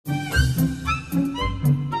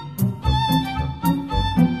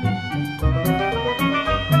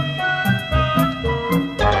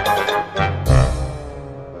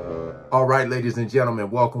right, ladies and gentlemen,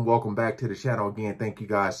 welcome back to the channel again. Thank you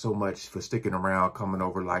guys so much for sticking around, coming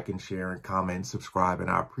over, liking, sharing, commenting, subscribing.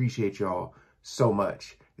 I appreciate y'all so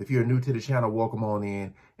much. If you're new to the channel, welcome on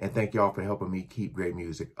in, and thank y'all for helping me keep great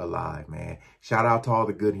music alive, man. Shout out to all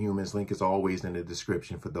the good humans. Link is always in the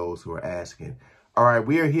description for those who are asking. All right,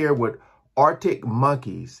 we are here with Arctic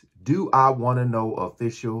Monkeys. Do I Want to Know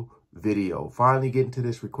official video. Finally getting to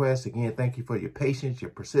this request. Again, thank you for your patience, your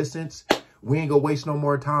persistence. We ain't gonna waste no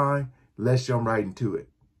more time. Let's jump right into it.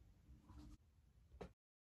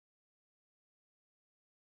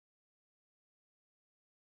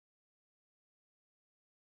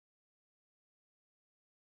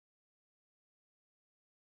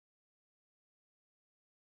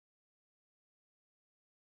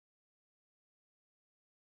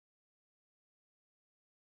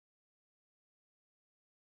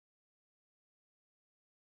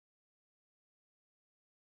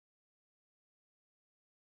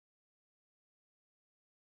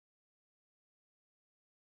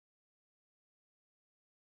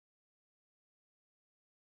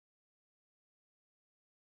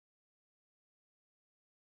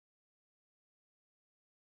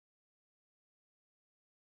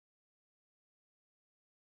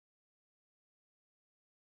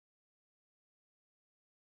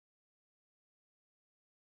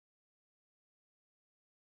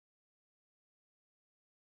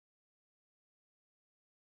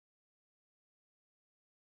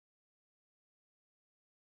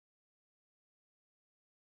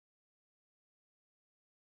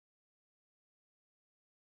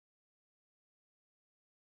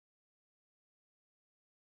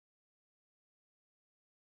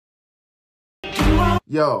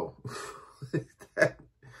 Yo,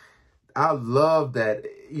 I love that,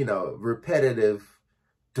 repetitive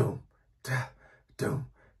doom, da, doom,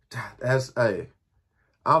 da. That's, hey,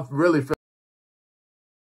 I'm really feeling.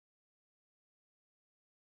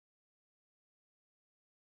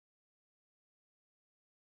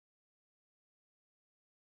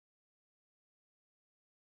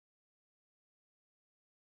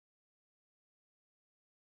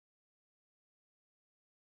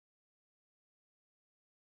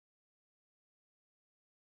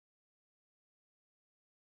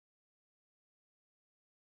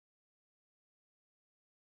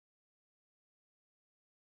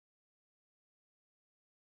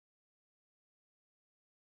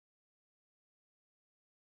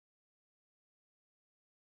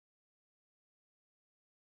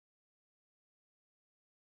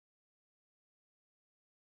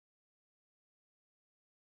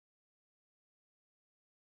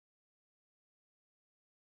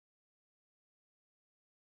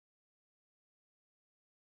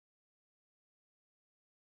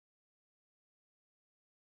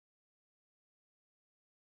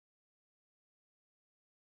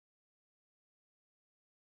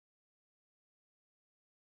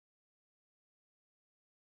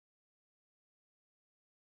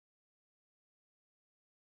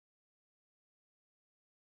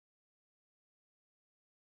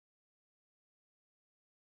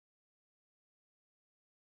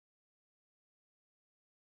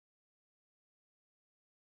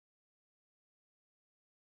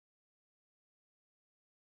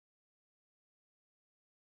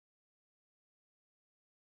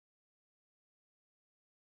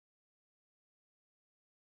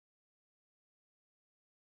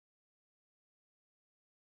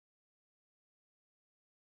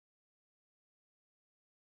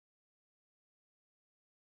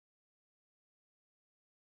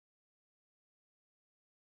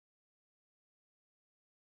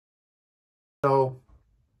 So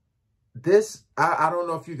this, I don't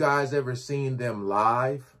know if you guys ever seen them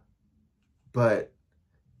live, but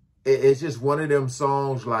it's just one of them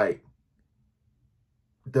songs like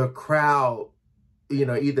the crowd,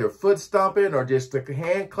 either foot stomping or just the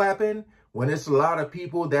hand clapping. When it's a lot of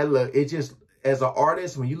people that look, it just, as an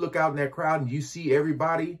artist, when you look out in that crowd and you see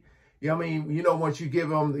everybody, once you give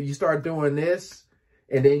them, you start doing this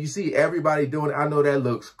and then you see everybody doing it. I know that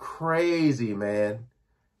looks crazy, man.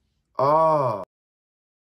 Oh.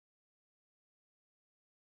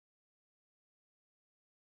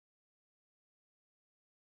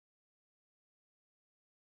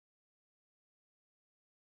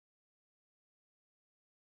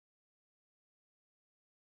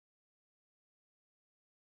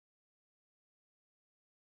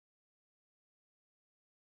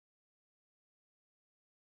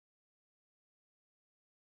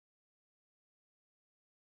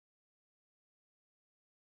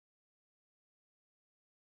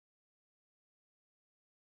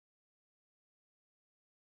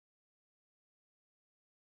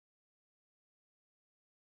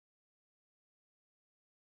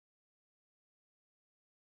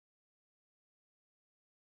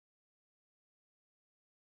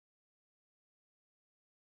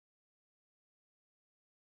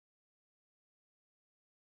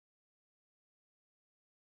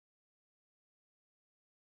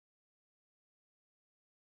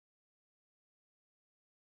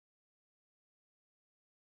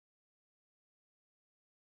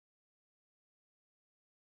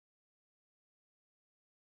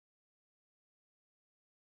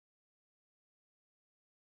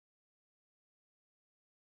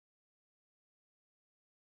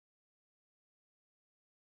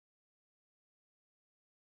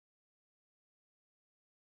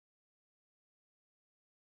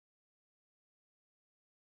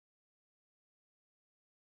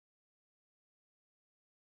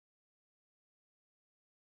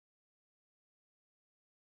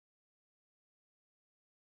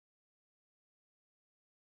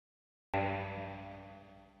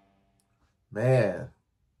 Man.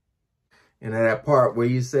 And that part where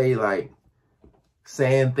you say, like,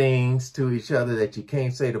 saying things to each other that you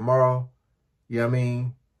can't say tomorrow. You know what I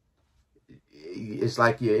mean? It's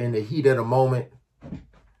like you're in the heat of the moment.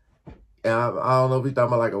 And I don't know if you're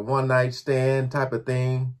talking about like a one-night stand type of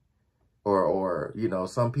thing. Or you know,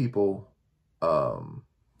 some people, either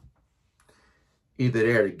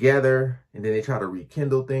they're together and then they try to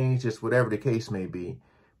rekindle things, just whatever the case may be.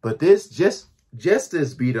 But this, just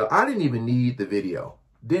this beat, I didn't even need the video.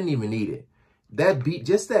 Didn't even need it. That beat,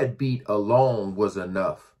 just that beat alone was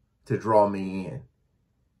enough to draw me in.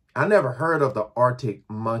 I never heard of the Arctic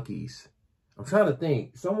Monkeys. I'm trying to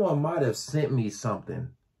think. Someone might have sent me something.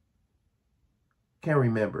 Can't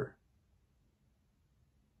remember.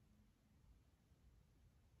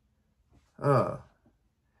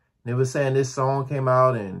 They were saying this song came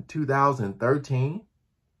out in 2013.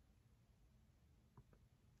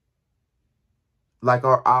 Like,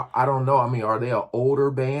 I don't know. I mean, are they an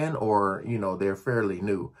older band or, you know, they're fairly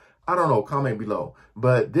new? I don't know. Comment below.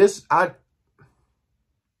 But this, I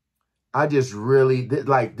just really,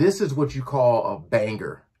 like, this is what you call a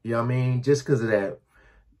banger. You know what I mean? Just because of that,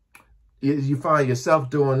 you find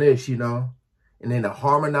yourself doing this, you know? And then the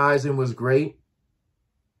harmonizing was great.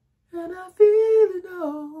 And I feel it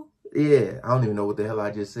all. Yeah, I don't even know what the hell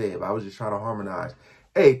I just said, but I was just trying to harmonize.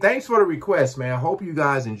 Hey, thanks for the request, man. I hope you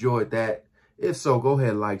guys enjoyed that. If so, go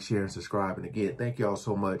ahead, like, share, and subscribe. And again, thank y'all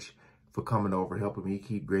so much for coming over, helping me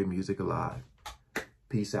keep great music alive.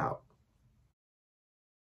 Peace out.